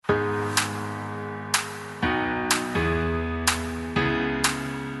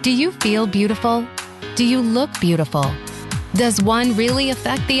Do you feel beautiful? Do you look beautiful? Does one really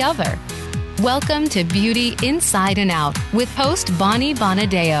affect the other? Welcome to Beauty Inside and Out with host Bonnie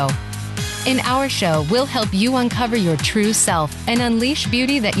Bonadeo. In our show, we'll help you uncover your true self and unleash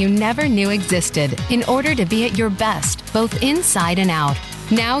beauty that you never knew existed in order to be at your best, both inside and out.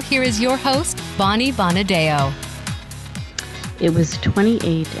 Now, here is your host, Bonnie Bonadeo. It was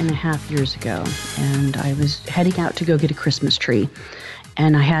 28 and a half years ago, and I was heading out to go get a Christmas tree.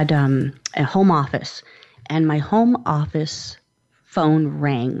 And I had a home office, and my home office phone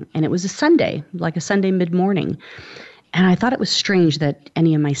rang, and it was a Sunday, like a Sunday mid-morning. And I thought it was strange that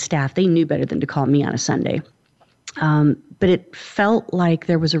any of my staff, they knew better than to call me on a Sunday. But it felt like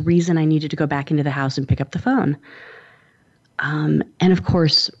there was a reason I needed to go back into the house and pick up the phone. And of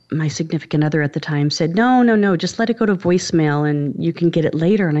course, my significant other at the time said, no, just let it go to voicemail and you can get it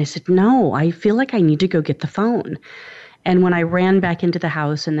later. And I said, no, I feel like I need to go get the phone. And when I ran back into the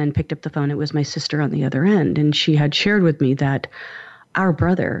house and then picked up the phone, it was my sister on the other end. And she had shared with me that our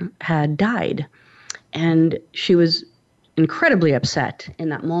brother had died. And she was incredibly upset in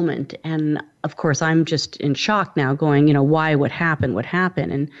that moment. And of course, I'm just in shock now going, why, what happened?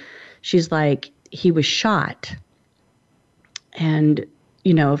 And she's like, he was shot. And,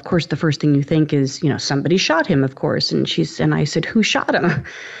 of course, the first thing you think is, somebody shot him, of course. And I said, who shot him?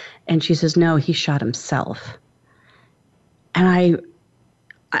 And she says, no, he shot himself. And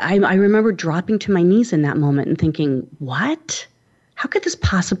I remember dropping to my knees in that moment and thinking, what? How could this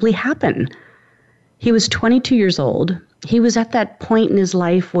possibly happen? He was 22 years old. He was at that point in his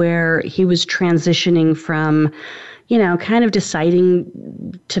life where he was transitioning from, kind of deciding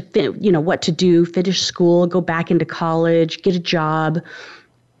to, what to do, finish school, go back into college, get a job,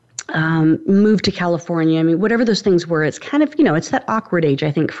 move to California. I mean, whatever those things were, it's kind of, it's that awkward age,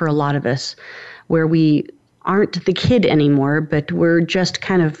 I think, for a lot of us where we aren't the kid anymore, but we're just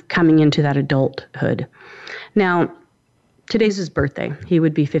kind of coming into that adulthood. Now, today's his birthday. He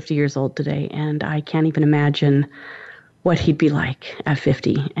would be 50 years old today, and I can't even imagine what he'd be like at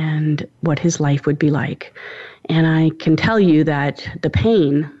 50 and what his life would be like. And I can tell you that the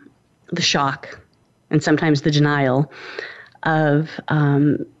pain, the shock, and sometimes the denial of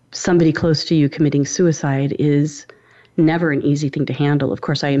somebody close to you committing suicide is never an easy thing to handle. Of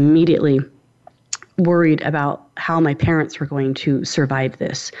course, I immediately worried about how my parents were going to survive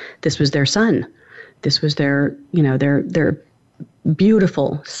this. This was their son. This was their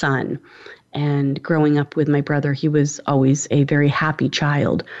beautiful son. And growing up with my brother, he was always a very happy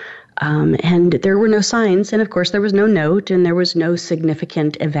child. And there were no signs. And of course, there was no note and there was no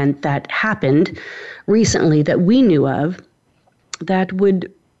significant event that happened recently that we knew of that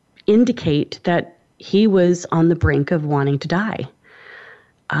would indicate that he was on the brink of wanting to die.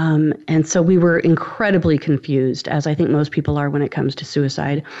 And so we were incredibly confused, as I think most people are when it comes to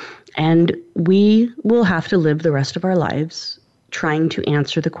suicide. And we will have to live the rest of our lives trying to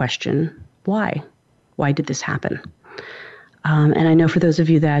answer the question, why? Why did this happen? And I know for those of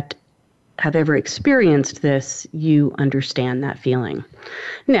you that have ever experienced this, you understand that feeling.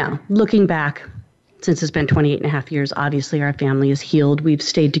 Now, looking back, since it's been 28 and a half years, obviously our family is healed. We've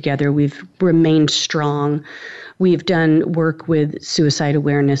stayed together. We've remained strong. We've done work with suicide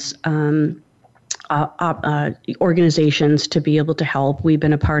awareness organizations to be able to help. We've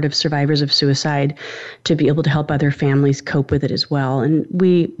been a part of Survivors of Suicide to be able to help other families cope with it as well. And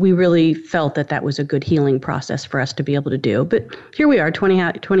we really felt that that was a good healing process for us to be able to do. But here we are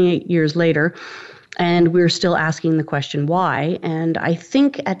 28 years later, and we're still asking the question, why? And I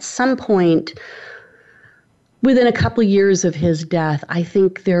think at some point, within a couple of years of his death, I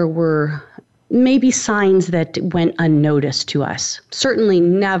think there were maybe signs that went unnoticed to us. Certainly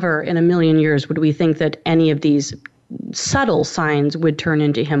never in a million years would we think that any of these subtle signs would turn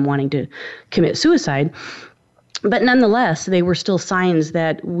into him wanting to commit suicide. But nonetheless, they were still signs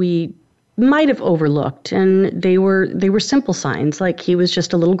that we might have overlooked. And they were simple signs, like he was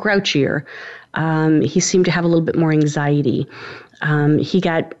just a little grouchier. He seemed to have a little bit more anxiety. He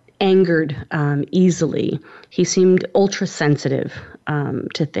got angered easily. He seemed ultra sensitive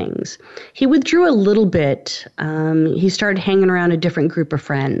to things. He withdrew a little bit. He started hanging around a different group of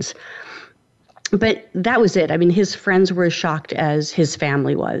friends. But that was it. I mean, his friends were as shocked as his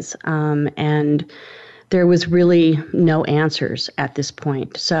family was. And there was really no answers at this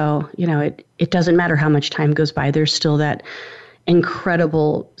point. So, it doesn't matter how much time goes by. There's still that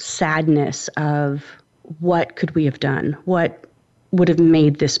incredible sadness of what could we have done? What would have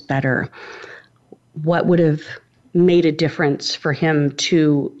made this better? What would have made a difference for him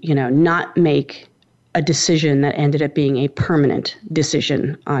to, not make a decision that ended up being a permanent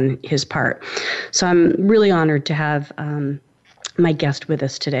decision on his part. So I'm really honored to have my guest with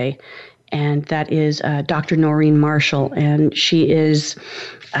us today, and that is Dr. Doreen Marshall, and she is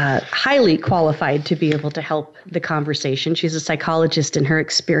highly qualified to be able to help the conversation. She's a psychologist, and her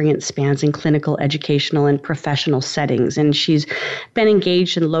experience spans in clinical, educational, and professional settings, and she's been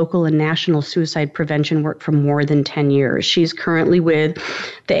engaged in local and national suicide prevention work for more than 10 years. She's currently with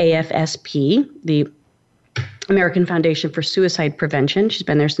the AFSP, the American Foundation for Suicide Prevention. She's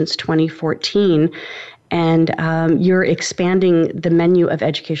been there since 2014. And you're expanding the menu of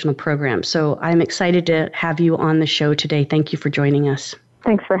educational programs. So I'm excited to have you on the show today. Thank you for joining us.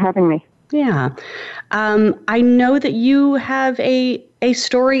 Thanks for having me. Yeah. I know that you have a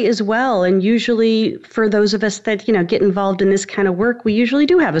story as well. And usually for those of us that, get involved in this kind of work, we usually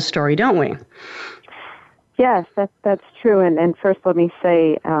do have a story, don't we? Yes, that's true. And first, let me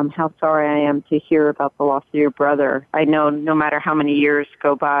say how sorry I am to hear about the loss of your brother. I know no matter how many years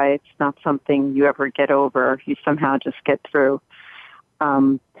go by, it's not something you ever get over. You somehow just get through.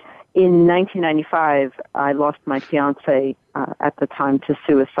 In 1995, I lost my fiance at the time to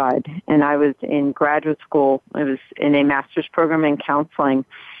suicide, and I was in graduate school. I was in a master's program in counseling,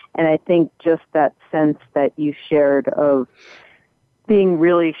 and I think just that sense that you shared of being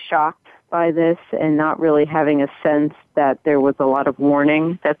really shocked by this and not really having a sense that there was a lot of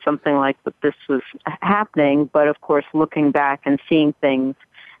warning that something like this was happening. But of course, looking back and seeing things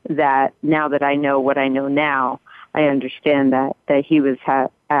that now that I know what I know now, I understand that he was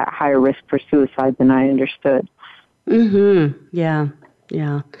at higher risk for suicide than I understood. Mm-hmm. Yeah.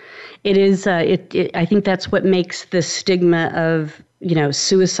 Yeah. It is. I think that's what makes the stigma of,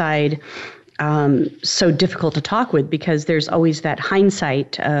 suicide so difficult to talk with, because there's always that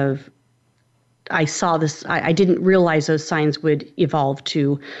hindsight of, I saw this, I didn't realize those signs would evolve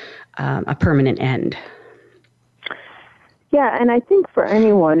to a permanent end. Yeah, and I think for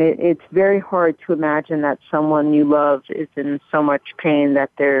anyone, it's very hard to imagine that someone you love is in so much pain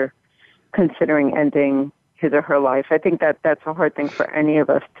that they're considering ending his or her life. I think that's a hard thing for any of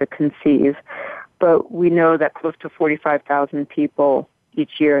us to conceive. But we know that close to 45,000 people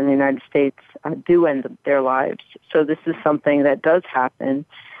each year in the United States do end their lives. So this is something that does happen.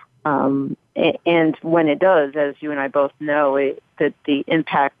 And when it does, as you and I both know, that the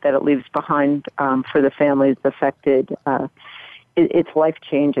impact that it leaves behind for the families affected, it's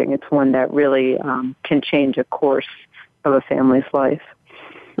life-changing. It's one that really can change a course of a family's life.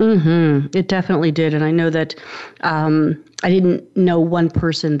 Mm-hmm. It definitely did. And I know that I didn't know one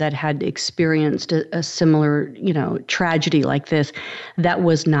person that had experienced a similar, tragedy like this that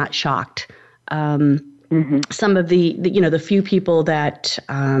was not shocked. Some of the few people that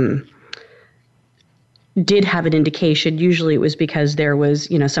did have an indication, usually it was because there was,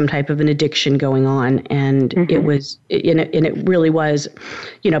 some type of an addiction going on, and it really was,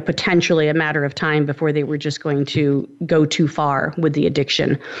 potentially a matter of time before they were just going to go too far with the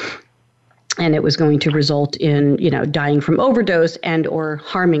addiction. And it was going to result in, dying from overdose and or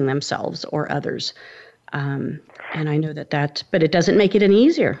harming themselves or others. And I know but it doesn't make it any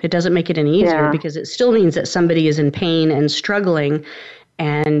easier. It doesn't make it any easier because it still means that somebody is in pain and struggling,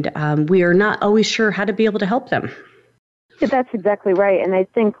 and we are not always sure how to be able to help them. Yeah, that's exactly right. And I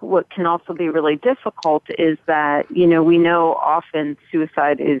think what can also be really difficult is that, we know often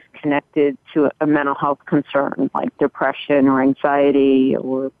suicide is connected to a mental health concern like depression or anxiety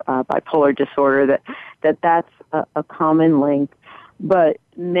or bipolar disorder, that's a common link. But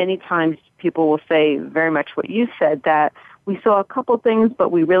many times people will say very much what you said, that we saw a couple things, but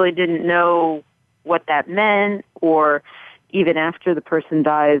we really didn't know what that meant. Or even after the person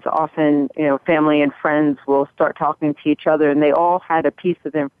dies, often, family and friends will start talking to each other, and they all had a piece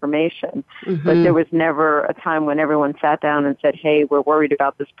of information. Mm-hmm. But there was never a time when everyone sat down and said, hey, we're worried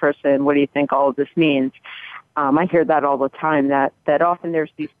about this person. What do you think all of this means? I hear that all the time, that often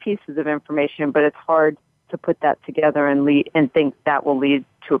there's these pieces of information, but it's hard to put that together and think that will lead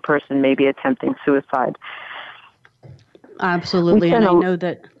to a person maybe attempting suicide. Absolutely. And I know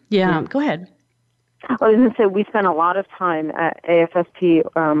that, go ahead. I was going to say, we spent a lot of time at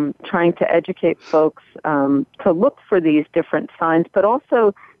AFSP trying to educate folks to look for these different signs, but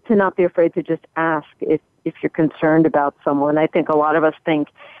also to not be afraid to just ask if you're concerned about someone. I think a lot of us think,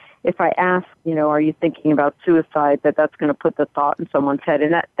 if I ask, are you thinking about suicide, that's going to put the thought in someone's head.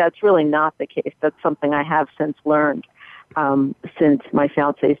 And that's really not the case. That's something I have since learned since my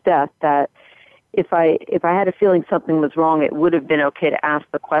fiance's death, that if I had a feeling something was wrong, it would have been okay to ask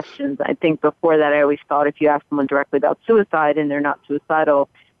the questions. I think before that, I always thought if you ask someone directly about suicide and they're not suicidal,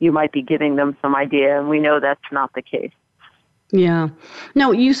 you might be giving them some idea. And we know that's not the case. Yeah.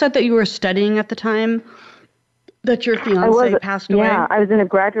 No, you said that you were studying at the time that your fiance passed away? Yeah, I was in a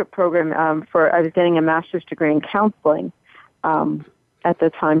graduate program I was getting a master's degree in counseling. at the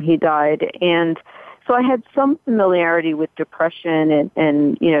time he died. And so I had some familiarity with depression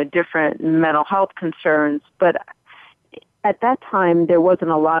and different mental health concerns, but at that time there wasn't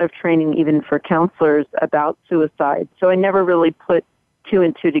a lot of training even for counselors about suicide. So I never really put two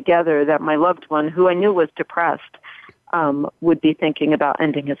and two together that my loved one, who I knew was depressed, would be thinking about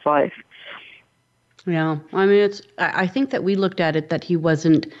ending his life. Yeah, I mean, I think that we looked at it that he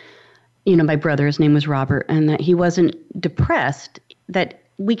wasn't, my brother, his name was Robert, and that he wasn't depressed, that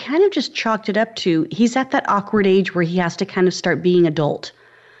we kind of just chalked it up to he's at that awkward age where he has to kind of start being adult.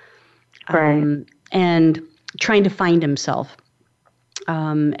 Right. And trying to find himself,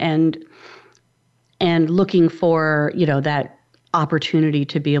 and looking for, that opportunity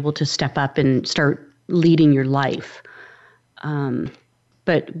to be able to step up and start leading your life.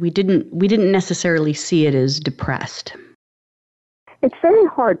 But we didn't necessarily see it as depressed. It's very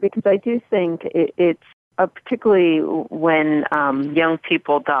hard because I do think it's particularly when young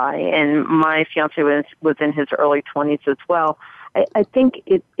people die, and my fiance was in his early 20s as well. I think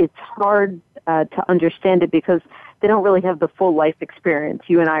it's hard to understand it because they don't really have the full life experience.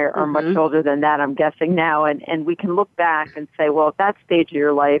 You and I are much older than that, I'm guessing now, and we can look back and say, well, at that stage of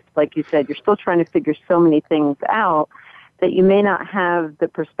your life, like you said, you're still trying to figure so many things out that you may not have the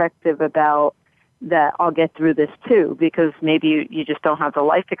perspective about that I'll get through this too, because maybe you just don't have the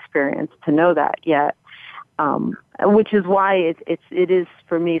life experience to know that yet. Which is why it is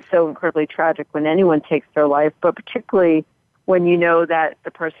for me so incredibly tragic when anyone takes their life, but particularly when you know that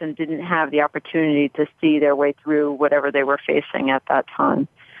the person didn't have the opportunity to see their way through whatever they were facing at that time.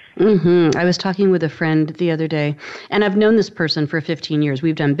 I was talking with a friend the other day, and I've known this person for 15 years.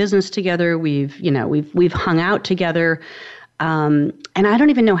 We've done business together. We've hung out together. And I don't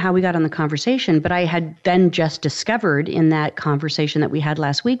even know how we got on the conversation, but I had then just discovered in that conversation that we had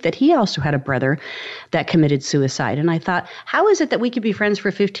last week that he also had a brother that committed suicide. And I thought, how is it that we could be friends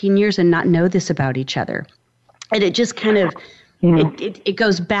for 15 years and not know this about each other? And it just kind of, it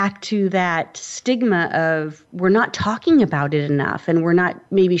goes back to that stigma of we're not talking about it enough, and we're not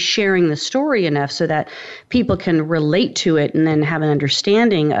maybe sharing the story enough so that people can relate to it and then have an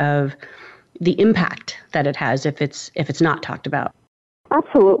understanding of the impact that it has if it's not talked about.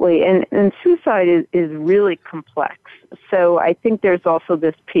 Absolutely. And suicide is really complex. So I think there's also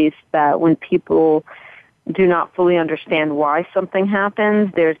this piece that when people do not fully understand why something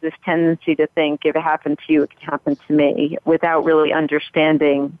happens, there's this tendency to think if it happened to you, it can happen to me, without really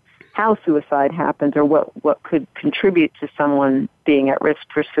understanding how suicide happens or what could contribute to someone being at risk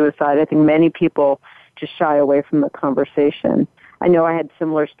for suicide. I think many people just shy away from the conversation. I know I had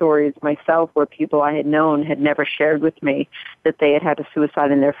similar stories myself where people I had known had never shared with me that they had a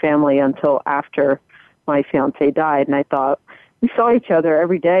suicide in their family until after my fiance died. And I thought, we saw each other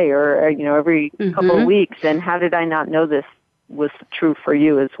every day or every couple of weeks. And how did I not know this was true for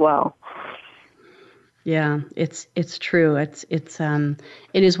you as well? Yeah, it's true. It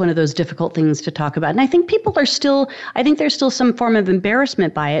is one of those difficult things to talk about. And I think there's still some form of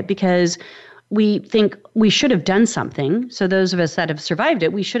embarrassment by it because we think we should have done something. So those of us that have survived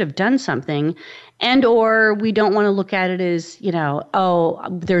it, we should have done something. And or we don't want to look at it as,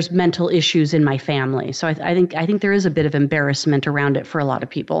 there's mental issues in my family. So I think there is a bit of embarrassment around it for a lot of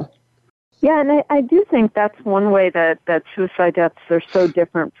people. Yeah, and I do think that's one way that suicide deaths are so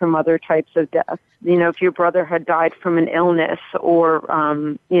different from other types of deaths. If your brother had died from an illness or,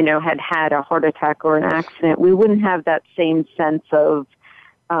 had a heart attack or an accident, we wouldn't have that same sense of,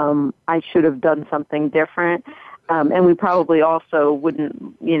 I should have done something different. And we probably also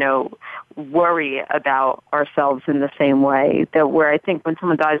wouldn't, worry about ourselves in the same way. That where I think when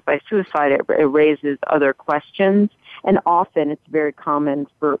someone dies by suicide, it raises other questions. And often it's very common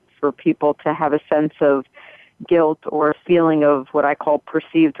for people to have a sense of guilt or a feeling of what I call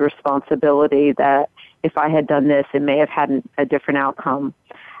perceived responsibility, that if I had done this, it may have had a different outcome.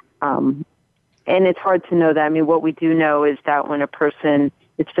 And it's hard to know that. I mean, what we do know is that when a person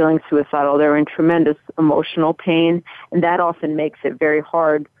is feeling suicidal, they're in tremendous emotional pain, and that often makes it very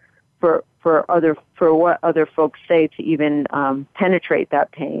hard for what other folks say to even penetrate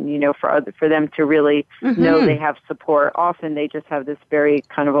that pain. For them to really know they have support. Often they just have this very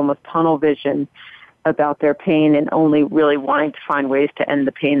kind of almost tunnel vision about their pain and only really wanting to find ways to end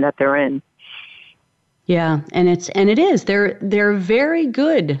the pain that they're in. Yeah, and it is. They're very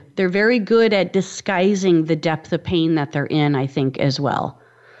good. They're very good at disguising the depth of pain that they're in, I think, as well.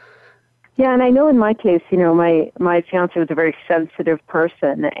 Yeah, and I know in my case, my fiance was a very sensitive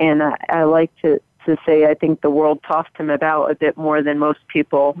person, and I like to say I think the world tossed him about a bit more than most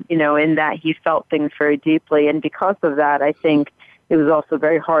people, in that he felt things very deeply. And because of that, I think it was also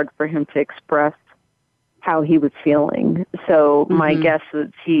very hard for him to express how he was feeling. So my guess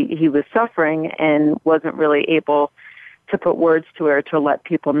is he was suffering and wasn't really able to put words to it or to let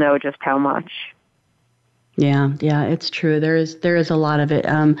people know just how much. Yeah, it's true. There is a lot of it.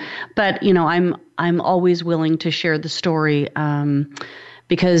 But I'm always willing to share the story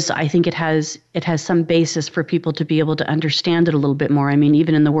because I think it has some basis for people to be able to understand it a little bit more. I mean,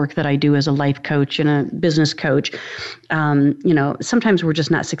 even in the work that I do as a life coach and a business coach, sometimes we're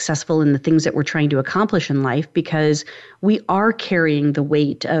just not successful in the things that we're trying to accomplish in life because we are carrying the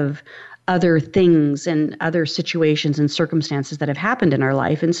weight of other things and other situations and circumstances that have happened in our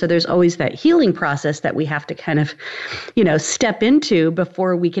life. And so there's always that healing process that we have to kind of, step into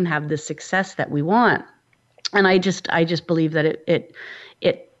before we can have the success that we want. And I just believe that it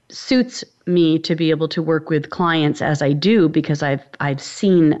suits me to be able to work with clients as I do because I've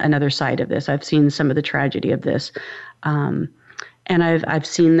seen another side of this. I've seen some of the tragedy of this. And I've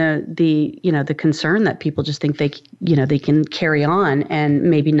seen the concern that people just think they can carry on and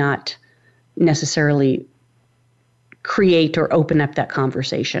maybe not necessarily create or open up that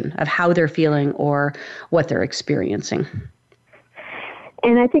conversation of how they're feeling or what they're experiencing.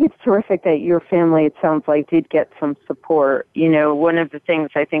 And I think it's terrific that your family, it sounds like, did get some support. One of the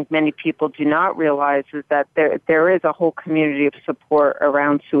things I think many people do not realize is that there is a whole community of support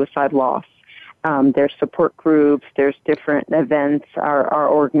around suicide loss. There's support groups, there's different events. Our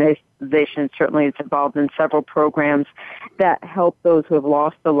organization certainly is involved in several programs that help those who have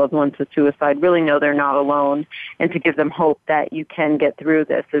lost a loved one to suicide really know they're not alone and to give them hope that you can get through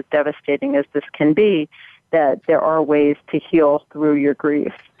this, as devastating as this can be, that there are ways to heal through your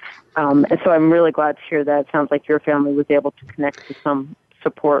grief. And so I'm really glad to hear that. It sounds like your family was able to connect to some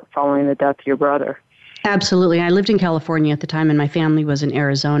support following the death of your brother. Absolutely. I lived in California at the time, and my family was in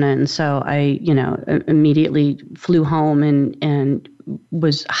Arizona, and so I, immediately flew home and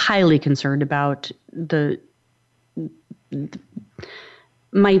was highly concerned about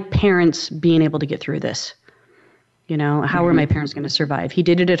my parents being able to get through this. How are my parents going to survive? He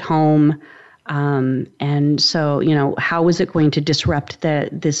did it at home, and so how is it going to disrupt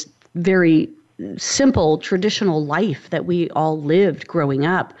this very simple traditional life that we all lived growing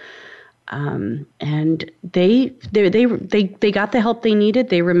up? And they got the help they needed.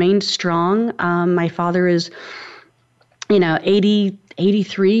 They remained strong. My father is,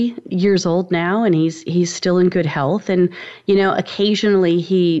 83 years old now, and he's still in good health. And, occasionally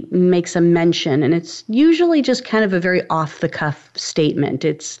he makes a mention, and it's usually just kind of a very off the cuff statement.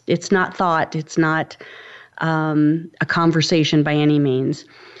 It's not thought. It's not, a conversation by any means.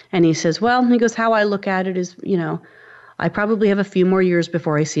 And he says, he goes, how I look at it is, I probably have a few more years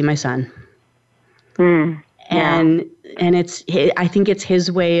before I see my son. Yeah. And I think it's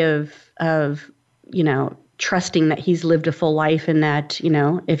his way of trusting that he's lived a full life and that,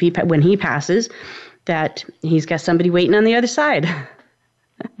 when he passes, that he's got somebody waiting on the other side.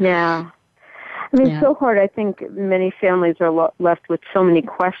 Yeah. It's so hard. I think many families are left with so many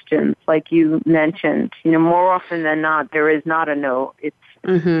questions, like you mentioned. More often than not, there is not a no. It's,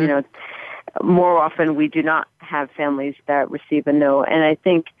 more often we do not have families that receive a no. And I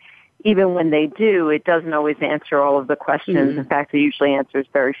think even when they do, it doesn't always answer all of the questions. In fact, it usually answers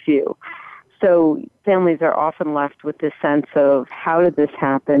very few. So families are often left with this sense of how did this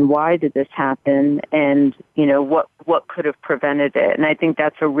happen? Why did this happen? And, what could have prevented it? And I think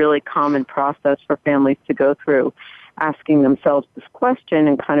that's a really common process for families to go through, asking themselves this question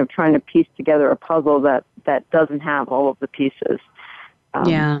and kind of trying to piece together a puzzle that doesn't have all of the pieces.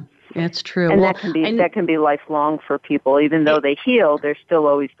 Yeah, that's true. And that can be lifelong for people. Even though they heal, there's still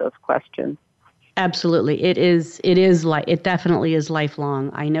always those questions. Absolutely. It definitely is lifelong.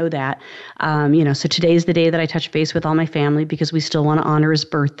 I know that. So today's the day that I touch base with all my family because we still want to honor his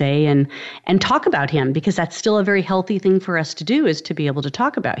birthday and talk about him because that's still a very healthy thing for us to do is to be able to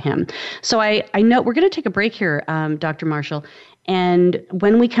talk about him. So I know we're going to take a break here, Dr. Marshall. And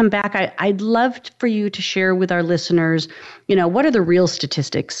when we come back, I'd love for you to share with our listeners, what are the real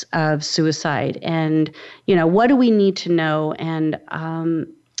statistics of suicide and, what do we need to know? And,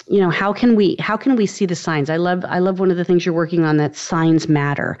 how can we see the signs? I love one of the things you're working on, that signs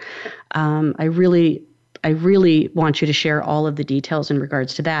matter. I really want you to share all of the details in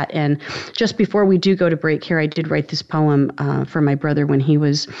regards to that. And just before we do go to break here, I did write this poem for my brother when he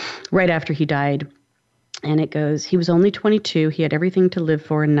was right after he died. And it goes, he was only 22. He had everything to live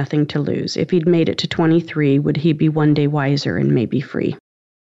for and nothing to lose. If he'd made it to 23, would he be one day wiser and maybe free?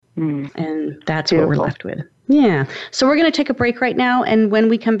 And that's Beautiful. What we're left with. Yeah. So we're going to take a break right now. And when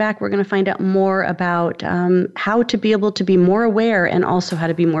we come back, we're going to find out more about how to be able to be more aware and also how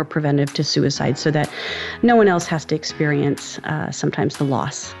to be more preventive to suicide so that no one else has to experience sometimes the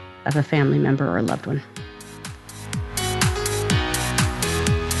loss of a family member or a loved one.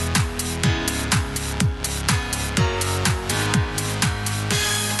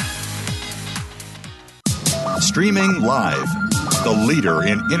 Streaming live. The leader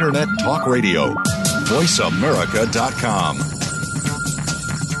in Internet talk radio. VoiceAmerica.com.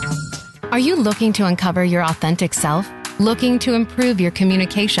 Are you looking to uncover your authentic self? Looking to improve your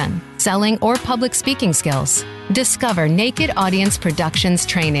communication, selling, or public speaking skills? Discover Naked Audience Productions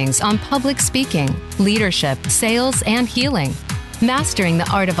trainings on public speaking, leadership, sales, and healing. Mastering the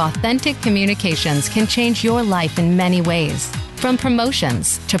art of authentic communications can change your life in many ways. From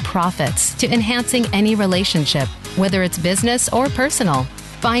promotions to profits to enhancing any relationship, whether it's business or personal.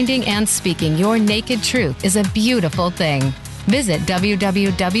 Finding and speaking your naked truth is a beautiful thing. Visit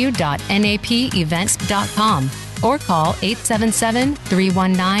www.napevents.com or call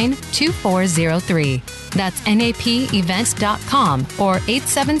 877-319-2403. That's napevents.com or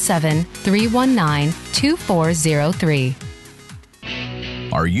 877-319-2403.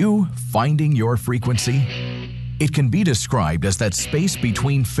 Are you finding your frequency? It can be described as that space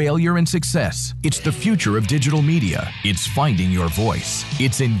between failure and success. It's the future of digital media. It's finding your voice.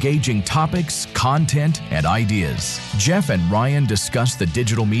 It's engaging topics, content, and ideas. Jeff and Ryan discuss the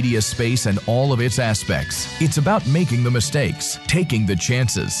digital media space and all of its aspects. It's about making the mistakes, taking the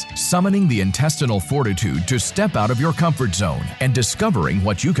chances, summoning the intestinal fortitude to step out of your comfort zone, and discovering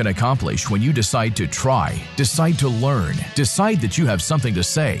what you can accomplish when you decide to try, decide to learn, decide that you have something to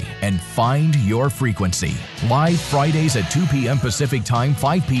say, and find your frequency. Live Fridays at 2 p.m. Pacific Time,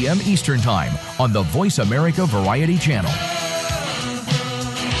 5 p.m. Eastern Time on the Voice America Variety Channel.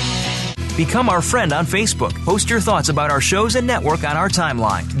 Become our friend on Facebook. Post your thoughts about our shows and network on our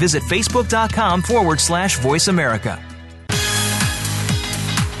timeline. Visit Facebook.com/Voice America.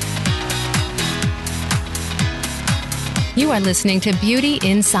 You are listening to Beauty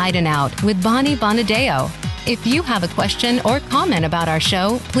Inside and Out with Bonnie Bonadeo. If you have a question or comment about our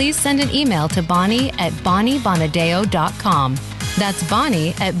show, please send an email to bonnie@bonniebonadeo.com. That's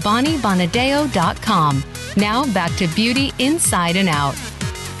bonnie@bonniebonadeo.com. Now back to Beauty Inside and Out.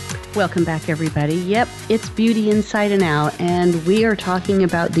 Welcome back, everybody. Yep, it's Beauty Inside and Out, and we are talking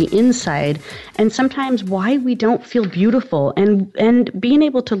about the inside and sometimes why we don't feel beautiful and being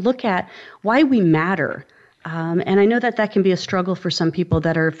able to look at why we matter. And I know that can be a struggle for some people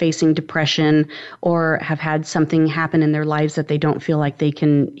that are facing depression or have had something happen in their lives that they don't feel like they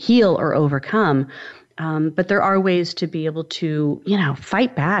can heal or overcome. But there are ways to be able to,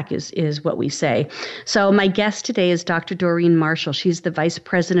 fight back is what we say. So my guest today is Dr. Doreen Marshall. She's the Vice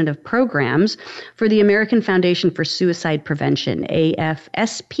President of Programs for the American Foundation for Suicide Prevention.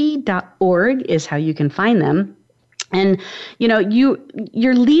 AFSP.org is how you can find them. And,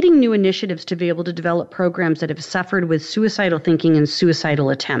 you're leading new initiatives to be able to develop programs that have suffered with suicidal thinking and suicidal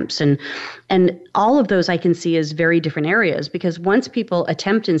attempts. And all of those I can see as very different areas, because once people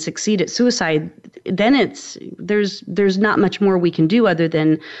attempt and succeed at suicide, then there's not much more we can do other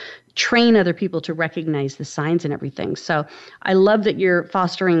than train other people to recognize the signs and everything. So I love that you're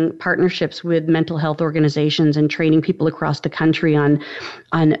fostering partnerships with mental health organizations and training people across the country on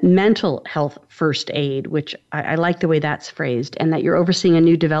mental health first aid, which I like the way that's phrased, and that you're overseeing a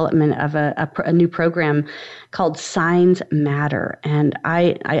new development of a new program called Signs Matter. And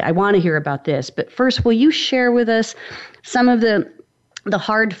I want to hear about this. But first, will you share with us some of the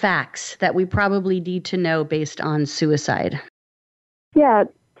hard facts that we probably need to know based on suicide? Yeah.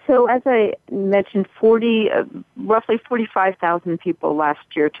 So as I mentioned, roughly 45,000 people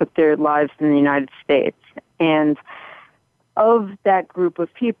last year took their lives in the United States. And of that group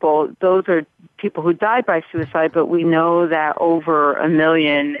of people, those are people who died by suicide, but we know that over 1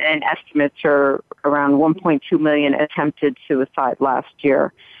 million, and estimates are around 1.2 million attempted suicide last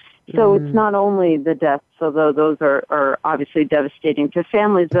year. So it's not only the deaths, although those are obviously devastating to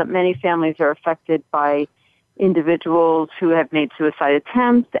families, but many families are affected by individuals who have made suicide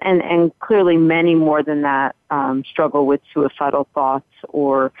attempts, and clearly many more than that struggle with suicidal thoughts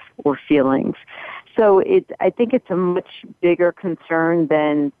or feelings. So I think it's a much bigger concern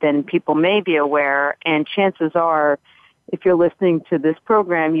than people may be aware, and chances are, if you're listening to this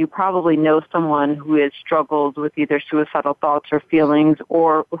program, you probably know someone who has struggled with either suicidal thoughts or feelings,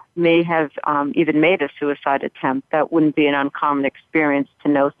 or may have even made a suicide attempt. That wouldn't be an uncommon experience to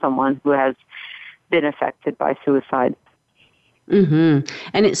know someone who has been affected by suicide. Mm-hmm.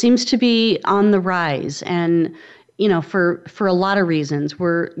 And it seems to be on the rise. And, for a lot of reasons,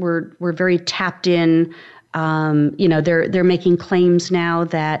 we're very tapped in. They're making claims now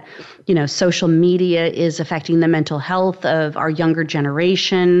that, social media is affecting the mental health of our younger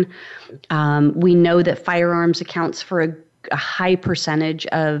generation. We know that firearms accounts for a high percentage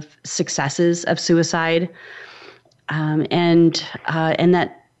of successes of suicide, and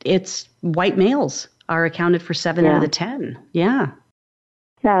that it's white males are accounted for 7 out of the 10. Yeah.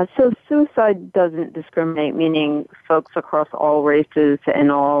 Yeah. So suicide doesn't discriminate, meaning folks across all races and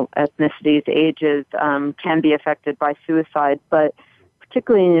all ethnicities, ages, can be affected by suicide. But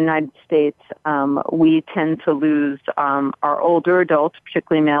particularly in the United States, we tend to lose our older adults,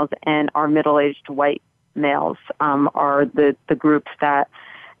 particularly males, and our middle-aged white males are the groups that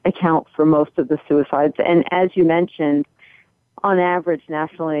account for most of the suicides. And as you mentioned, on average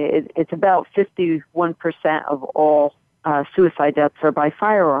nationally, it's about 51% of all suicide deaths are by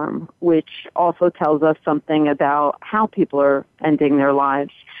firearm, which also tells us something about how people are ending their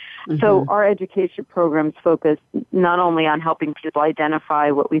lives. Mm-hmm. So our education programs focus not only on helping people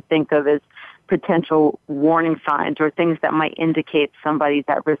identify what we think of as potential warning signs or things that might indicate somebody's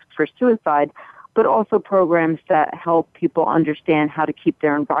at risk for suicide, but also programs that help people understand how to keep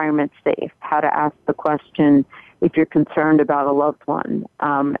their environment safe, how to ask the question if you're concerned about a loved one.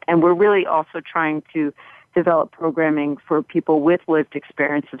 And we're really also trying to develop programming for people with lived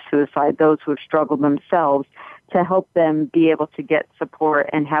experience of suicide, those who have struggled themselves, to help them be able to get support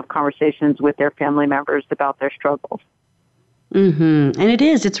and have conversations with their family members about their struggles. Mm-hmm. And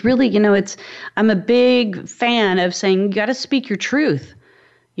it's really, I'm a big fan of saying you got to speak your truth.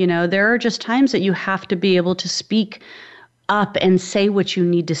 There are just times that you have to be able to speak up and say what you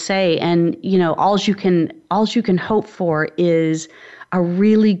need to say. And, all you can hope for is a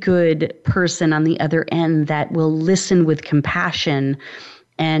really good person on the other end that will listen with compassion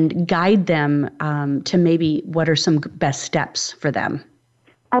and guide them to maybe what are some best steps for them.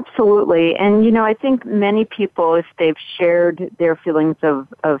 Absolutely. And, I think many people, if they've shared their feelings of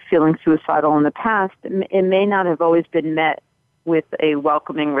feeling suicidal in the past, it may not have always been met with a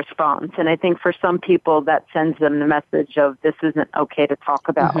welcoming response. And I think for some people that sends them the message of this isn't okay to talk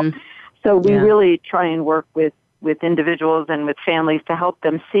about. Mm-hmm. So we really try and work with individuals and with families to help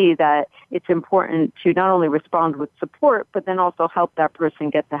them see that it's important to not only respond with support, but then also help that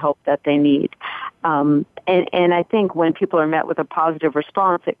person get the help that they need. And I think when people are met with a positive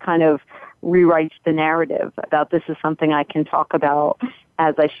response, it kind of rewrites the narrative about this is something I can talk about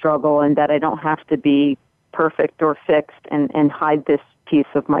as I struggle and that I don't have to be perfect or fixed and hide this piece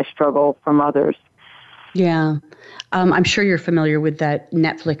of my struggle from others. Yeah. I'm sure you're familiar with that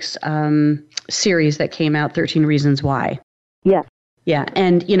Netflix series that came out, 13 Reasons Why. Yes. Yeah.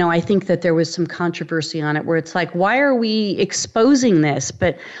 And, I think that there was some controversy on it where it's like, why are we exposing this?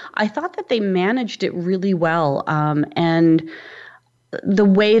 But I thought that they managed it really well. And the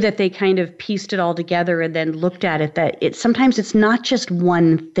way that they kind of pieced it all together and then looked at it, that sometimes it's not just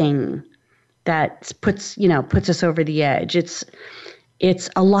one thing that puts us over the edge. It's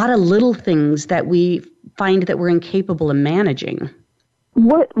a lot of little things that we find that we're incapable of managing.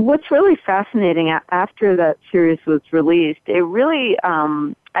 What's really fascinating after that series was released, it really,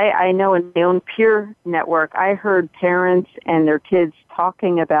 I know in my own peer network, I heard parents and their kids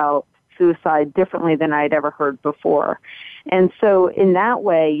talking about suicide differently than I'd ever heard before. And so in that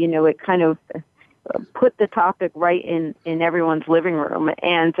way, it kind of put the topic right in everyone's living room.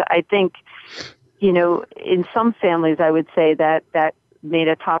 And I think, in some families, I would say that made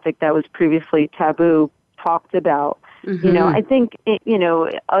a topic that was previously taboo talked about. Mm-hmm. I think,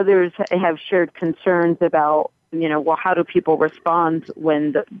 others have shared concerns about, well, how do people respond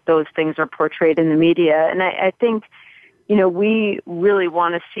when those things are portrayed in the media? And I think, we really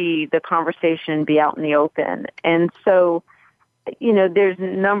want to see the conversation be out in the open. And so, there's a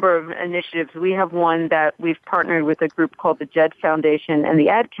number of initiatives. We have one that we've partnered with a group called the JED Foundation and the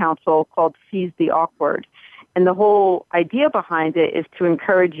Ad Council called Seize the Awkward. And the whole idea behind it is to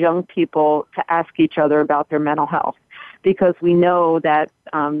encourage young people to ask each other about their mental health, because we know that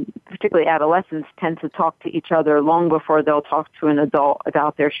particularly adolescents tend to talk to each other long before they'll talk to an adult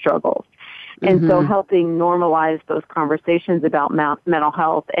about their struggles. And so helping normalize those conversations about mental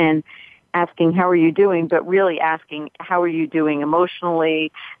health and asking, how are you doing, but really asking, how are you doing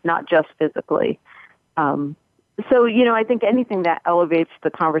emotionally, not just physically. So, I think anything that elevates the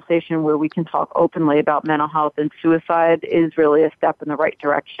conversation where we can talk openly about mental health and suicide is really a step in the right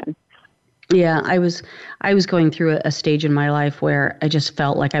direction. Yeah, I was going through a stage in my life where I just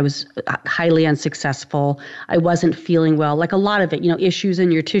felt like I was highly unsuccessful. I wasn't feeling well, like a lot of it, issues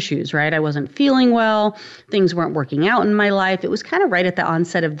in your tissues, right? I wasn't feeling well. Things weren't working out in my life. It was kind of right at the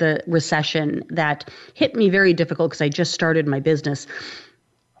onset of the recession that hit me very difficult because I just started my business.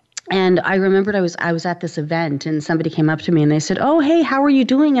 And I remembered I was at this event and somebody came up to me and they said, "Oh, hey, how are you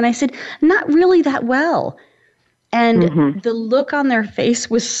doing?" And I said, "Not really that well." And the look on their face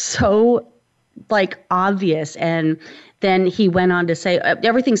was so obvious. And then he went on to say,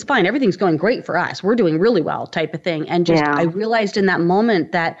 everything's fine. Everything's going great for us. We're doing really well type of thing. And just, I realized in that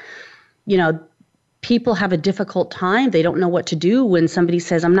moment that, people have a difficult time. They don't know what to do when somebody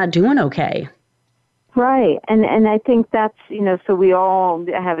says, I'm not doing okay. Right. And I think that's, so we all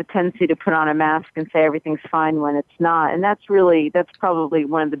have a tendency to put on a mask and say everything's fine when it's not. And that's probably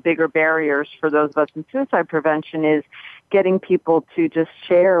one of the bigger barriers for those of us in suicide prevention is getting people to just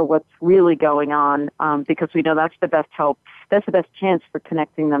share what's really going on, because we know that's the best help. That's the best chance for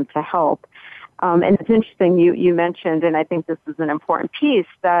connecting them to help. And it's interesting, you mentioned, and I think this is an important piece,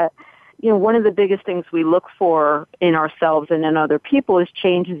 that one of the biggest things we look for in ourselves and in other people is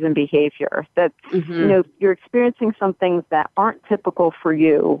changes in behavior. That, you're experiencing some things that aren't typical for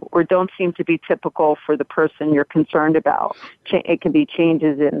you or don't seem to be typical for the person you're concerned about. It can be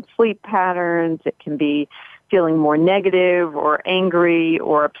changes in sleep patterns. It can be feeling more negative or angry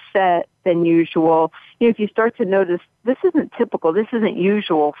or upset than usual. If you start to notice, this isn't typical, this isn't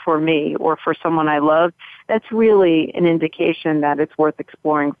usual for me or for someone I love, that's really an indication that it's worth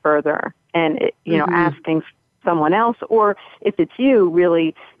exploring further and, asking someone else, or if it's you,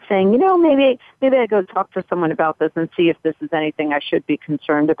 really saying, maybe I go talk to someone about this and see if this is anything I should be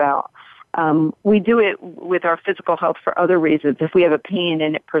concerned about. We do it with our physical health for other reasons. If we have a pain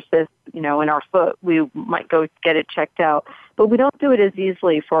and it persists, in our foot, we might go get it checked out. But we don't do it as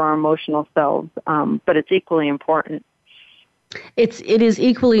easily for our emotional selves. But it's equally important. It is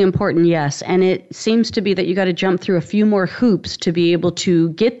equally important, yes. And it seems to be that you got to jump through a few more hoops to be able to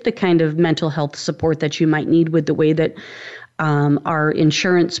get the kind of mental health support that you might need with the way that our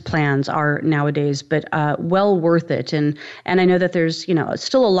insurance plans are nowadays, but well worth it. And I know that there's,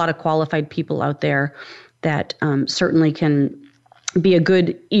 still a lot of qualified people out there that certainly can be a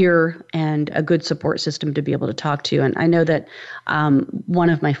good ear and a good support system to be able to talk to. And I know that one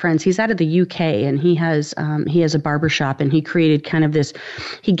of my friends, he's out of the UK, and he has a barbershop, and he created kind of this,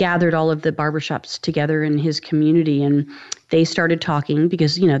 he gathered all of the barbershops together in his community, and they started talking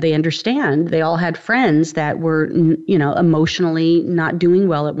because, they understand they all had friends that were, emotionally not doing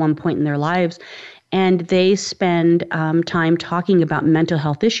well at one point in their lives. And they spend time talking about mental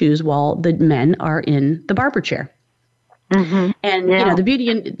health issues while the men are in the barber chair. Mm-hmm. And the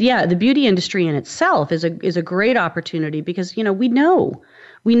beauty industry in itself is a great opportunity because we know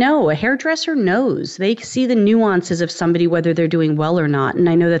a hairdresser knows, they see the nuances of somebody whether they're doing well or not. And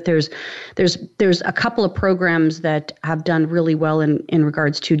I know that there's a couple of programs that have done really well in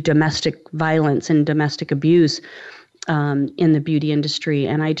regards to domestic violence and domestic abuse in the beauty industry.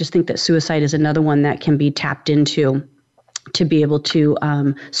 And I just think that suicide is another one that can be tapped into to be able to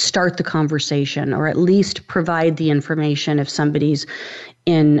start the conversation, or at least provide the information if somebody's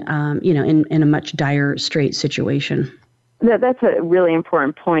in a much dire straight situation. That's a really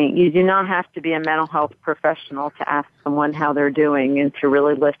important point. You do not have to be a mental health professional to ask someone how they're doing and to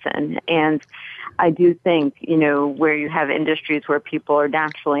really listen. And I do think, where you have industries where people are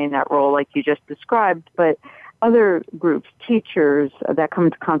naturally in that role, like you just described, but other groups, teachers that come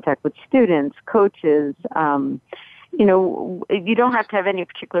into contact with students, coaches, you don't have to have any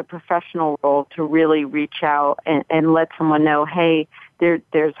particular professional role to really reach out and let someone know, hey,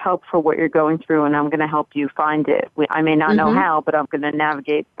 there's help for what you're going through, and I'm going to help you find it. I may not know how, but I'm going to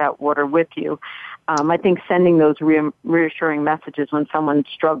navigate that water with you. I think sending those reassuring messages when someone's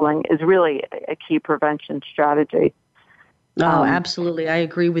struggling is really a key prevention strategy. Oh, absolutely. I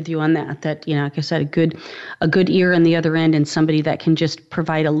agree with you on that. That, like I said, a good ear on the other end, and somebody that can just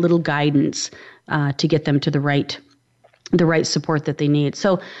provide a little guidance to get them to the right support that they need.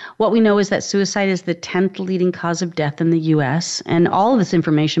 So what we know is that suicide is the 10th leading cause of death in the U.S. And all of this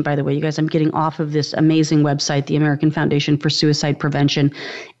information, by the way, you guys, I'm getting off of this amazing website, the American Foundation for Suicide Prevention.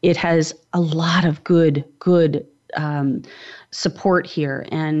 It has a lot of good support here.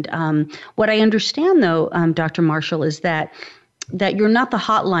 And what I understand, though, Dr. Marshall, is that you're not the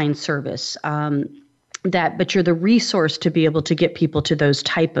hotline service, but you're the resource to be able to get people to those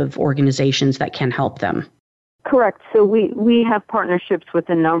type of organizations that can help them. Correct. So we have partnerships with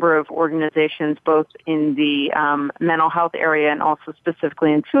a number of organizations, both in the mental health area and also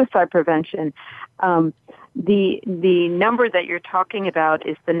specifically in suicide prevention. The number that you're talking about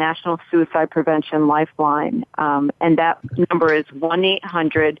is the National Suicide Prevention Lifeline, and that number is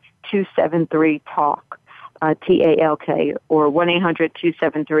 1-800-273-TALK. TALK, or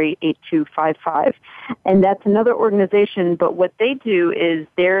 1-800-273-8255. And that's another organization, but what they do is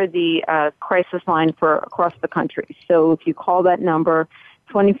they're the crisis line for across the country. So if you call that number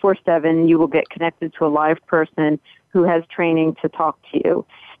 24/7, you will get connected to a live person who has training to talk to you.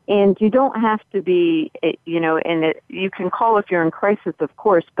 And you don't have to be, you can call if you're in crisis, of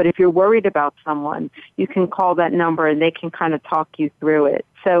course, but if you're worried about someone, you can call that number and they can kind of talk you through it.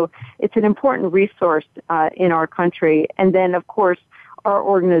 So it's an important resource in our country. And then, of course, our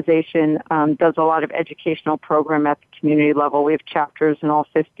organization does a lot of educational program at the community level. We have chapters in all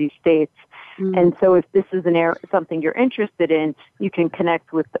 50 states. And so if this is something you're interested in, you can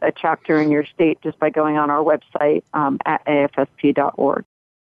connect with a chapter in your state just by going on our website at afsp.org.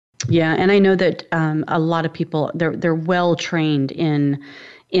 Yeah, and I know that a lot of people, they're well trained in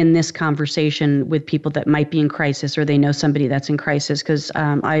this conversation with people that might be in crisis, or they know somebody that's in crisis, because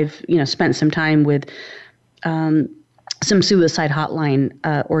I've spent some time with some suicide hotline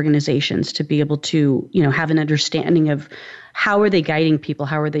organizations to be able to have an understanding of how are they guiding people,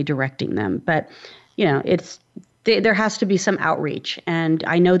 how are they directing them. But there has to be some outreach, and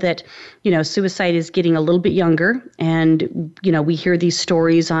I know that suicide is getting a little bit younger, and we hear these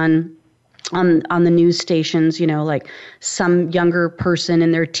stories on the news stations, like some younger person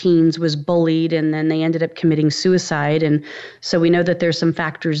in their teens was bullied and then they ended up committing suicide. And so we know that there's some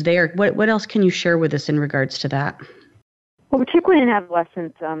factors there. What else can you share with us in regards to that? Well, particularly in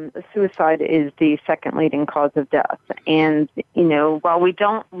adolescence, suicide is the second leading cause of death. And, while we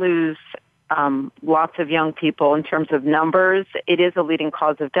don't lose lots of young people in terms of numbers, it is a leading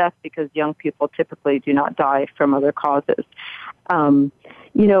cause of death because young people typically do not die from other causes.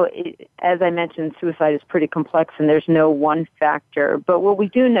 As I mentioned, suicide is pretty complex and there's no one factor. But what we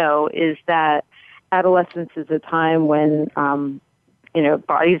do know is that adolescence is a time when,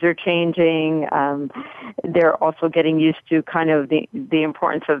 bodies are changing. They're also getting used to kind of the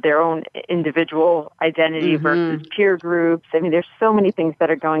importance of their own individual identity versus peer groups. I mean, there's so many things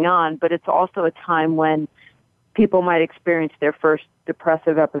that are going on, but it's also a time when people might experience their first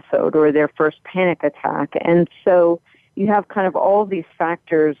depressive episode or their first panic attack. And so you have kind of all these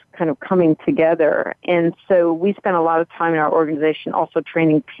factors kind of coming together. And so we spend a lot of time in our organization also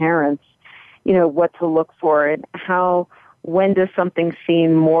training parents, what to look for and when does something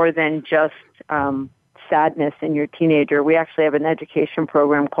seem more than just sadness in your teenager. We actually have an education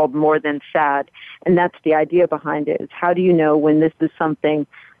program called More Than Sad, and that's the idea behind it, is how do you know when this is something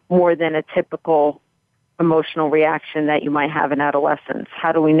more than a typical emotional reaction that you might have in adolescence?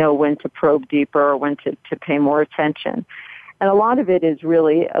 How do we know when to probe deeper or when to pay more attention? And a lot of it is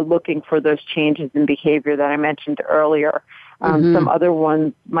really looking for those changes in behavior that I mentioned earlier. Some other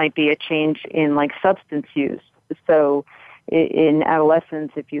ones might be a change in substance use. So in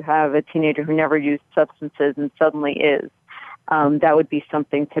adolescence, if you have a teenager who never used substances and suddenly is, that would be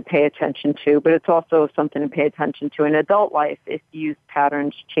something to pay attention to. But it's also something to pay attention to in adult life if use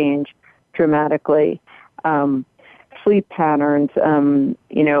patterns change dramatically. Sleep patterns,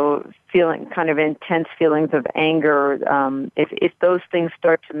 feeling kind of intense feelings of anger. If those things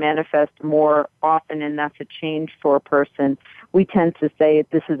start to manifest more often and that's a change for a person, we tend to say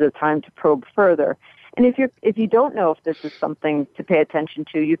this is a time to probe further. And if you don't know if this is something to pay attention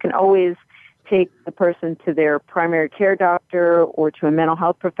to, you can always take the person to their primary care doctor or to a mental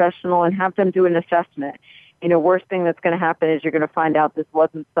health professional and have them do an assessment. Worst thing that's going to happen is you're going to find out this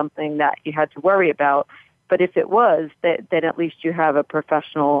wasn't something that you had to worry about. But if it was, then at least you have a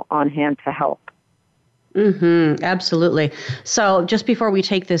professional on hand to help. Absolutely. So just before we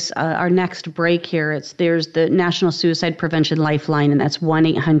take this, our next break here, there's the National Suicide Prevention Lifeline, and that's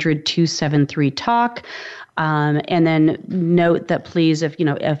 1-800-273-TALK. And then note that please, if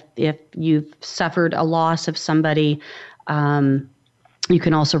you've suffered a loss of somebody, you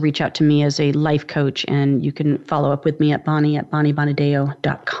can also reach out to me as a life coach, and you can follow up with me at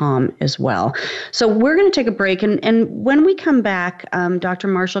bonnie@bonniebonadeo.com as well. So we're going to take a break. And when we come back, Dr.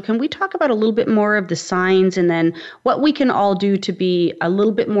 Marshall, can we talk about a little bit more of the signs and then what we can all do to be a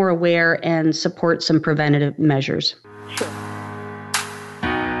little bit more aware and support some preventative measures? Sure.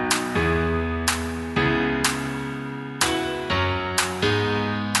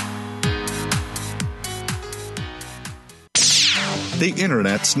 The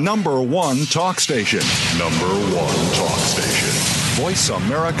Internet's #1 talk station. #1 talk station.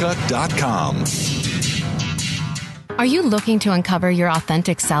 VoiceAmerica.com. Are you looking to uncover your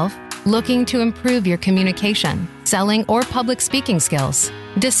authentic self? Looking to improve your communication, selling, or public speaking skills?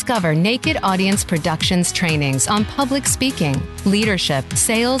 Discover Naked Audience Productions trainings on public speaking, leadership,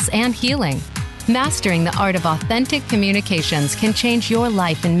 sales, and healing. Mastering the art of authentic communications can change your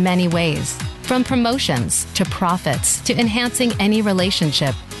life in many ways. From promotions to profits to enhancing any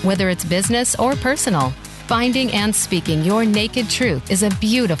relationship, whether it's business or personal, finding and speaking your naked truth is a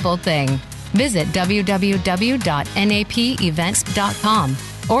beautiful thing. Visit www.napevents.com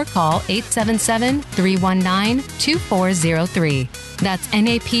or call 877-319-2403. That's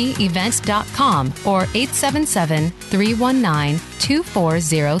napevents.com or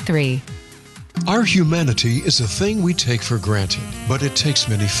 877-319-2403. Our humanity is a thing we take for granted, but it takes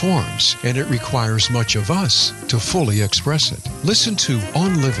many forms, and it requires much of us to fully express it. Listen to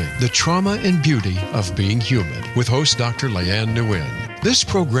On Living, the Trauma and Beauty of Being Human, with host Dr. Leanne Nguyen. This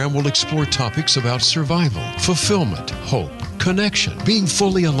program will explore topics about survival, fulfillment, hope, connection, being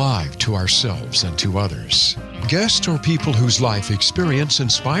fully alive to ourselves and to others. Guests or people whose life experience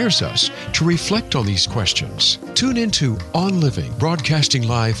inspires us to reflect on these questions. Tune into On Living, broadcasting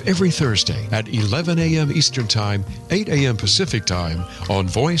live every Thursday at 11 a.m. Eastern Time, 8 a.m. Pacific Time on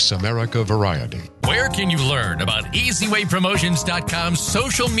Voice America Variety. Where can you learn about EasywayPromotions.com's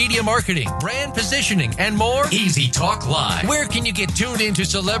social media marketing, brand positioning, and more? Easy Talk Live. Where can you get tuned into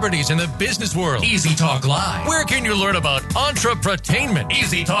celebrities in the business world? Easy Talk Live. Where can you learn about entrepreneur-tainment?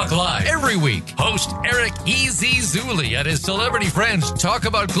 Easy Talk Live. Every week, host Eric E.Z. Zuli and his celebrity friends talk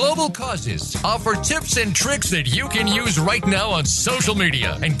about global causes, offer tips and tricks that you can use right now on social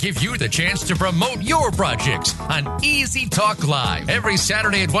media, and give you the chance to promote your projects on Easy Talk Live. Every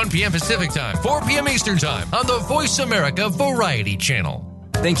Saturday at 1 p.m. Pacific Time, 4 p.m. Eastern Time on the Voice America Variety Channel.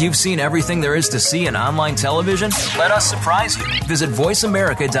 Think you've seen everything there is to see in online television? Let us surprise you. Visit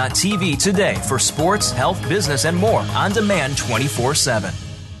voiceamerica.tv today for sports, health, business, and more on demand 24/7.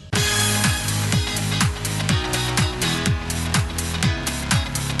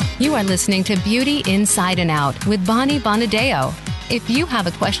 You are listening to Beauty Inside and Out with Bonnie Bonadeo. If you have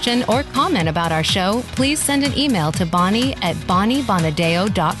a question or comment about our show, please send an email to Bonnie at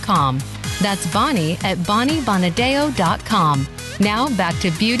BonnieBonadeo.com. That's Bonnie at BonnieBonadeo.com. Now back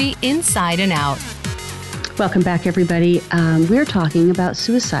to Beauty Inside and Out. Welcome back, everybody. We're talking about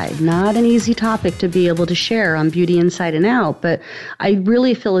suicide. Not an easy topic to be able to share on Beauty Inside and Out, but I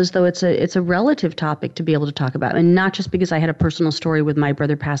really feel as though it's a relative topic to be able to talk about, and not just because I had a personal story with my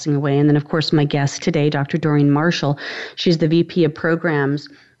brother passing away, and then, of course, my guest today, Dr. Doreen Marshall. She's the VP of Programs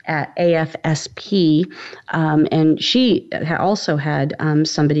at AFSP, and she also had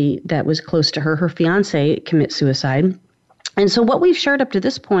somebody that was close to her fiance, commit suicide. And so what we've shared up to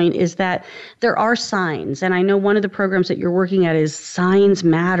this point is that there are signs, and I know one of the programs that you're working at is Signs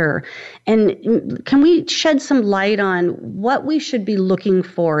Matter. And can we shed some light on what we should be looking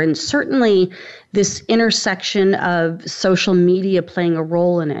for, and certainly this intersection of social media playing a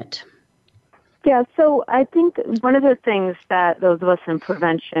role in it? Yeah, so I think one of the things that those of us in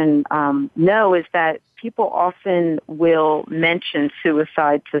prevention know is that people often will mention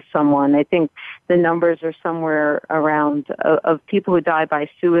suicide to someone. I think the numbers are somewhere around of people who die by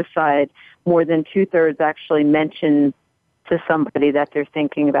suicide, more than 2/3 actually mention to somebody that they're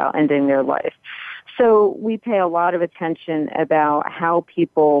thinking about ending their life. So we pay a lot of attention about how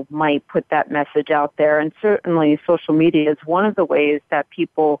people might put that message out there, and certainly social media is one of the ways that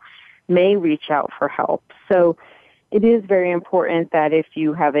people may reach out for help. So it is very important that if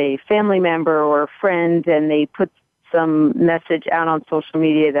you have a family member or a friend and they put some message out on social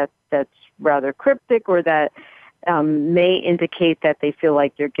media that's rather cryptic, or that may indicate that they feel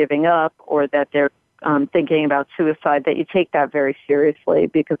like they're giving up, or that they're thinking about suicide, that you take that very seriously,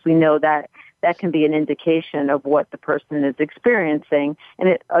 because we know that that can be an indication of what the person is experiencing. And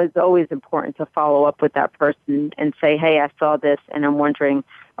it is always important to follow up with that person and say, hey, I saw this and I'm wondering,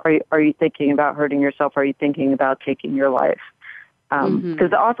 are you thinking about hurting yourself? Are you thinking about taking your life?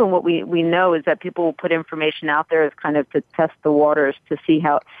 Because often what we know is that people will put information out there as kind of to test the waters to see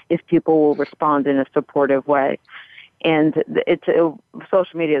if people will respond in a supportive way. And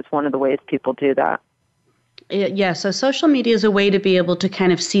social media is one of the ways people do that. Yeah, so social media is a way to be able to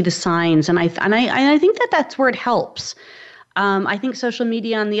kind of see the signs, and I think that's where it helps. I think social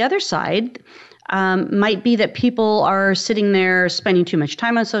media on the other side might be that people are sitting there spending too much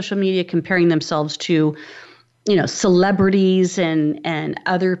time on social media, comparing themselves to, celebrities and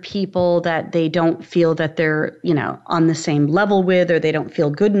other people that they don't feel that they're, on the same level with, or they don't feel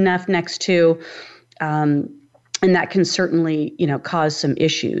good enough next to, and that can certainly, cause some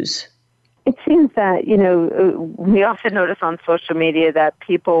issues. It seems that, we often notice on social media that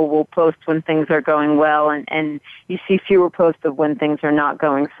people will post when things are going well, and you see fewer posts of when things are not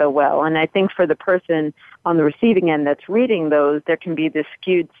going so well. And I think for the person on the receiving end that's reading those, there can be this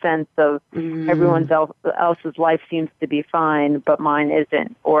skewed sense of everyone else's life seems to be fine, but mine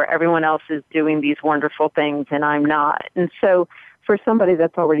isn't, or everyone else is doing these wonderful things and I'm not. And so for somebody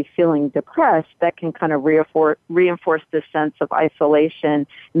that's already feeling depressed, that can kind of reinforce this sense of isolation,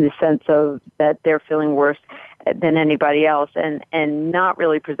 and the sense of that they're feeling worse than anybody else, and not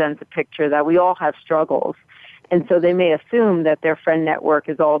really presents a picture that we all have struggles. And so they may assume that their friend network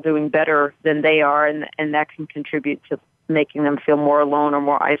is all doing better than they are, and that can contribute to making them feel more alone or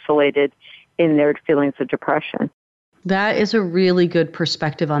more isolated in their feelings of depression. That is a really good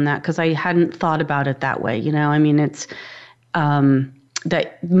perspective on that, because I hadn't thought about it that way. I mean, it's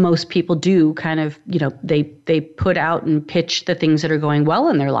that most people do kind of, they put out and pitch the things that are going well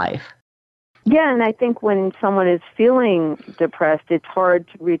in their life. Yeah, and I think when someone is feeling depressed, it's hard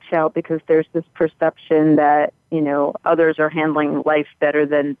to reach out because there's this perception that, others are handling life better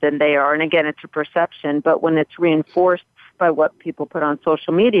than they are. And again, it's a perception, but when it's reinforced by what people put on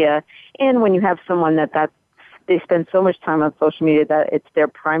social media, and when you have someone they spend so much time on social media that it's their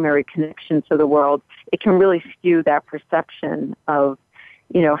primary connection to the world, it can really skew that perception of,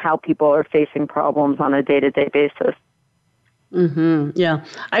 how people are facing problems on a day-to-day basis. Mm-hmm. Yeah.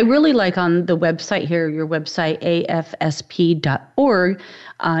 I really like on the website here, your website, AFSP.org,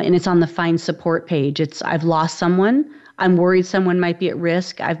 and it's on the Find Support page. I've lost someone. I'm worried someone might be at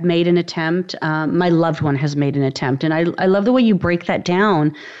risk. I've made an attempt. My loved one has made an attempt. And I love the way you break that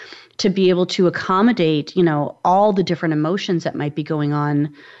down to be able to accommodate, all the different emotions that might be going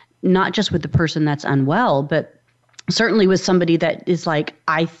on, not just with the person that's unwell, but certainly with somebody that is like,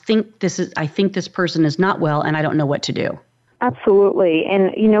 I think this person is not well and I don't know what to do. Absolutely.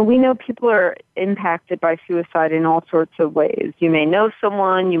 And, we know people are impacted by suicide in all sorts of ways. You may know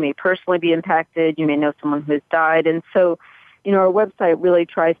someone, you may personally be impacted, you may know someone who has died. And so, our website really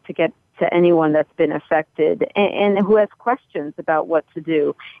tries to get to anyone that's been affected and who has questions about what to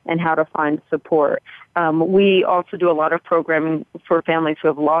do and how to find support. We also do a lot of programming for families who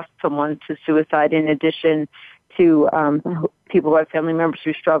have lost someone to suicide, in addition to people who have family members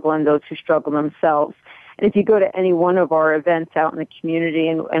who struggle and those who struggle themselves. And if you go to any one of our events out in the community,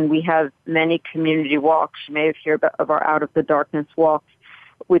 and we have many community walks, you may have heard of our Out of the Darkness walks,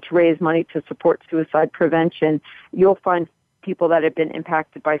 which raise money to support suicide prevention, you'll find people that have been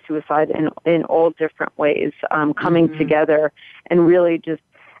impacted by suicide in all different ways, coming together and really just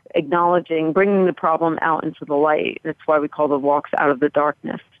acknowledging, bringing the problem out into the light. That's why we call the walks Out of the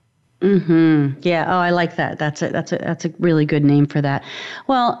Darkness. Mm-hmm. Yeah. Oh, I like that. That's a really good name for that.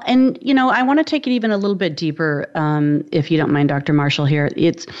 Well, and I want to take it even a little bit deeper, if you don't mind, Dr. Marshall. Here,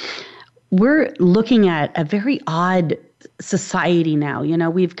 we're looking at a very odd society now.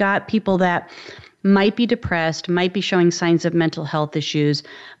 We've got people that might be depressed, might be showing signs of mental health issues,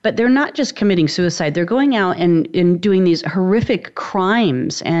 but they're not just committing suicide. They're going out and doing these horrific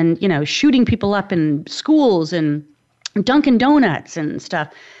crimes and shooting people up in schools and Dunkin' Donuts and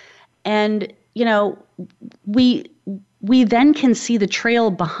stuff. And, we then can see the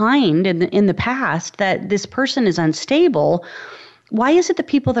trail behind in the past that this person is unstable. Why is it the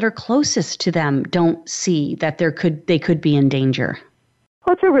people that are closest to them don't see that they could be in danger?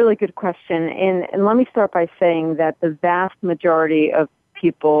 Well, that's a really good question. And let me start by saying that the vast majority of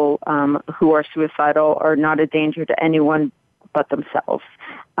people who are suicidal are not a danger to anyone but themselves.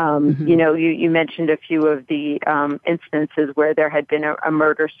 You mentioned a few of the instances where there had been a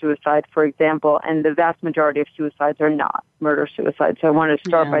murder-suicide, for example, and the vast majority of suicides are not murder-suicides. So I want to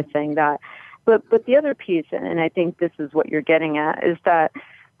start by saying that. But the other piece, and I think this is what you're getting at, is that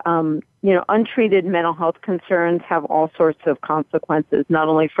untreated mental health concerns have all sorts of consequences, not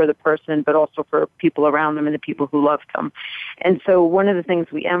only for the person, but also for people around them and the people who love them. And so one of the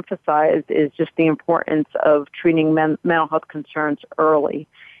things we emphasize is just the importance of treating mental health concerns early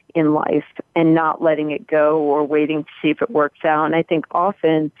in life and not letting it go or waiting to see if it works out. And I think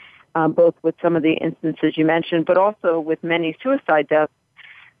often, both with some of the instances you mentioned, but also with many suicide deaths,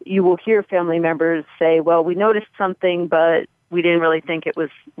 you will hear family members say, well, we noticed something, but we didn't really think it was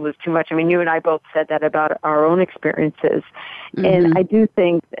too much. I mean, you and I both said that about our own experiences. Mm-hmm. And I do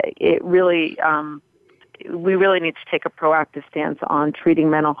think it really, we really need to take a proactive stance on treating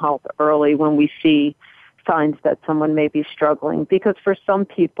mental health early when we see signs that someone may be struggling. Because for some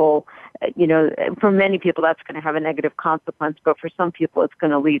people, for many people, that's going to have a negative consequence. But for some people, it's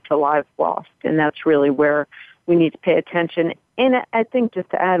going to lead to lives lost. And that's really where we need to pay attention. And I think, just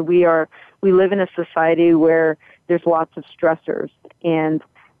to add, we live in a society where there's lots of stressors, and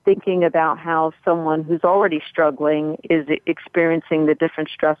thinking about how someone who's already struggling is experiencing the different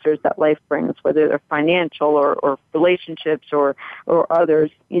stressors that life brings, whether they're financial or relationships or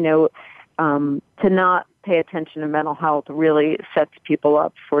others, to not pay attention to mental health really sets people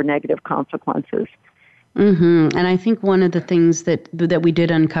up for negative consequences. Mm-hmm. And I think one of the things that we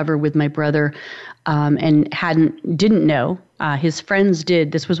did uncover with my brother, and didn't know, his friends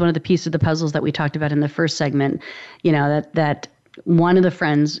did. This was one of the pieces of the puzzles that we talked about in the first segment. That one of the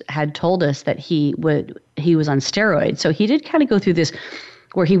friends had told us that he was on steroids. So he did kind of go through this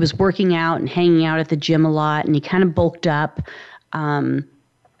where he was working out and hanging out at the gym a lot, and he kind of bulked up. And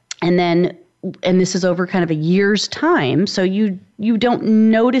this is over kind of a year's time. So you don't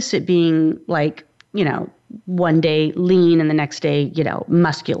notice it being like, one day lean and the next day,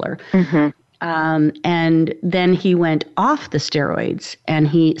 muscular. And then he went off the steroids and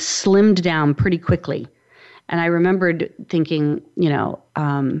he slimmed down pretty quickly. And I remembered thinking, you're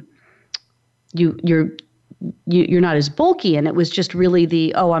not as bulky. And it was just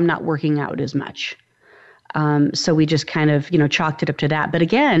really I'm not working out as much. So we just kind of, chalked it up to that. But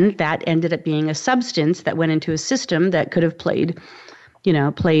again, that ended up being a substance that went into a system that could have played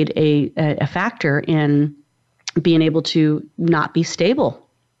a factor in being able to not be stable.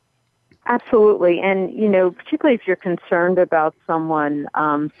 Absolutely. And, particularly if you're concerned about someone,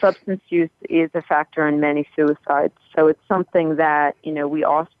 substance use is a factor in many suicides. So it's something that, we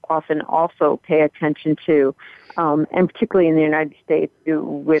often also pay attention to, and particularly in the United States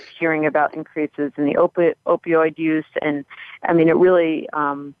with hearing about increases in the opioid use. And, it really,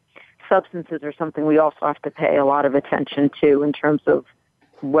 substances are something we also have to pay a lot of attention to in terms of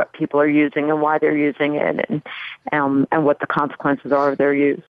what people are using and why they're using it and what the consequences are of their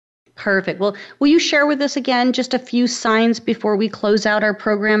use. Perfect. Well, will you share with us again just a few signs before we close out our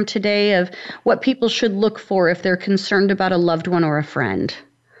program today of what people should look for if they're concerned about a loved one or a friend?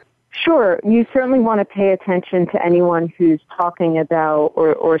 Sure. You certainly want to pay attention to anyone who's talking about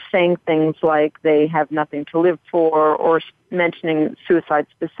or saying things like they have nothing to live for or mentioning suicide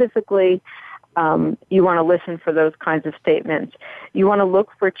specifically. You want to listen for those kinds of statements. You want to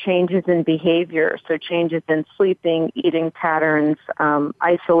look for changes in behavior, so changes in sleeping, eating patterns,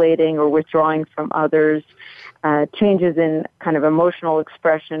 isolating or withdrawing from others, changes in kind of emotional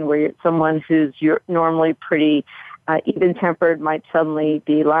expression where you're someone who's normally pretty even-tempered might suddenly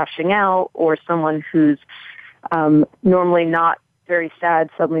be lashing out, or someone who's normally not very sad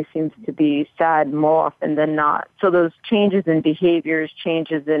suddenly seems to be sad more often than not. So those changes in behaviors,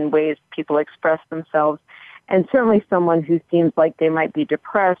 changes in ways people express themselves, and certainly someone who seems like they might be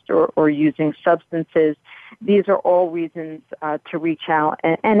depressed or using substances, these are all reasons to reach out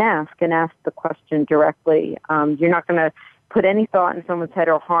and ask the question directly. You're not going to put any thought in someone's head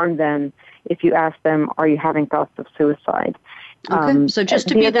or harm them if you ask them, are you having thoughts of suicide? Okay, so just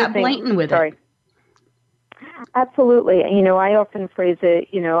to be that blatant with it. Absolutely. I often phrase it,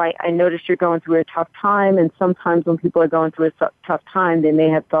 I noticed you're going through a tough time, and sometimes when people are going through a tough time, they may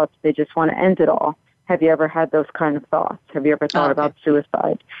have thoughts they just want to end it all. Have you ever had those kind of thoughts? Have you ever thought about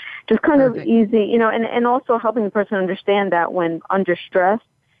suicide? Just kind of easy, and also helping the person understand that when under stress,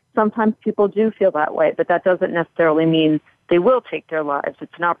 sometimes people do feel that way, but that doesn't necessarily mean they will take their lives.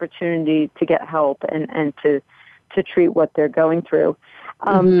 It's an opportunity to get help and to treat what they're going through.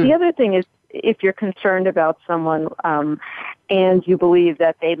 The other thing is, if you're concerned about someone and you believe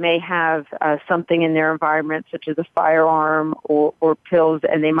that they may have something in their environment, such as a firearm or pills,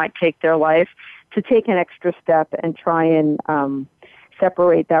 and they might take their life, to take an extra step and try and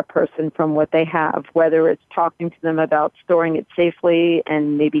separate that person from what they have, whether it's talking to them about storing it safely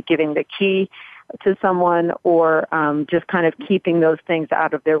and maybe giving the key to someone, or just kind of keeping those things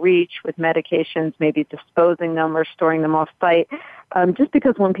out of their reach with medications, maybe disposing them or storing them off-site. Just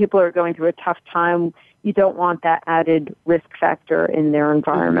because when people are going through a tough time, you don't want that added risk factor in their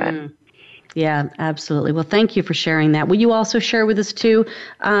environment. Mm-hmm. Yeah, absolutely. Well, thank you for sharing that. Will you also share with us, too,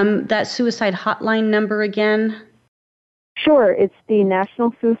 that suicide hotline number again? Sure. It's the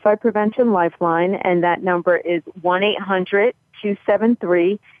National Suicide Prevention Lifeline, and that number is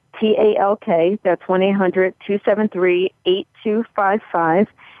 1-800-273-TALK. That's 1-800-273-8255.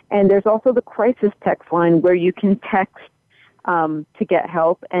 And there's also the crisis text line where you can text to get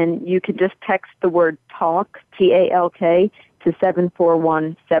help, and you can just text the word TALK, T-A-L-K, to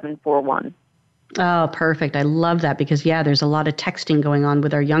 741-741. Oh, perfect. I love that because, there's a lot of texting going on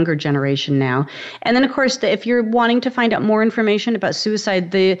with our younger generation now. And then, of course, if you're wanting to find out more information about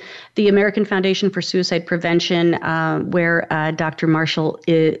suicide, the American Foundation for Suicide Prevention, where Dr. Marshall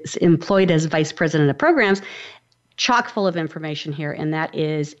is employed as Vice President of Programs, chock full of information here, and that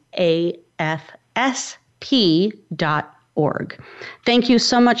is AFSP.org. Thank you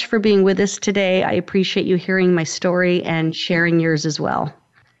so much for being with us today. I appreciate you hearing my story and sharing yours as well.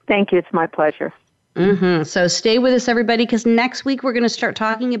 Thank you. It's my pleasure. Mm-hmm. So stay with us, everybody, because next week we're going to start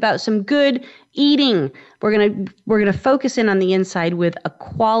talking about some good eating. We're going to focus in on the inside with a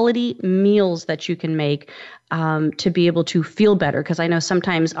quality meals that you can make to be able to feel better, because I know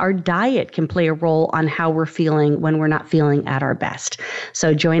sometimes our diet can play a role on how we're feeling when we're not feeling at our best.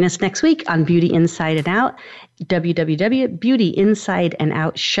 So join us next week on Beauty Inside and Out, www.Beauty Inside and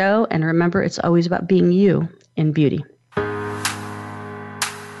Out show. And remember, it's always about being you in beauty.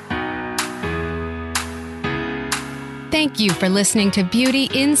 Thank you for listening to Beauty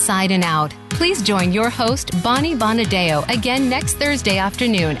Inside and Out. Please join your host, Bonnie Bonadeo, again next Thursday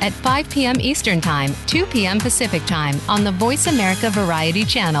afternoon at 5 p.m. Eastern Time, 2 p.m. Pacific Time on the Voice America Variety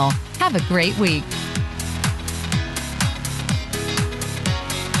Channel. Have a great week.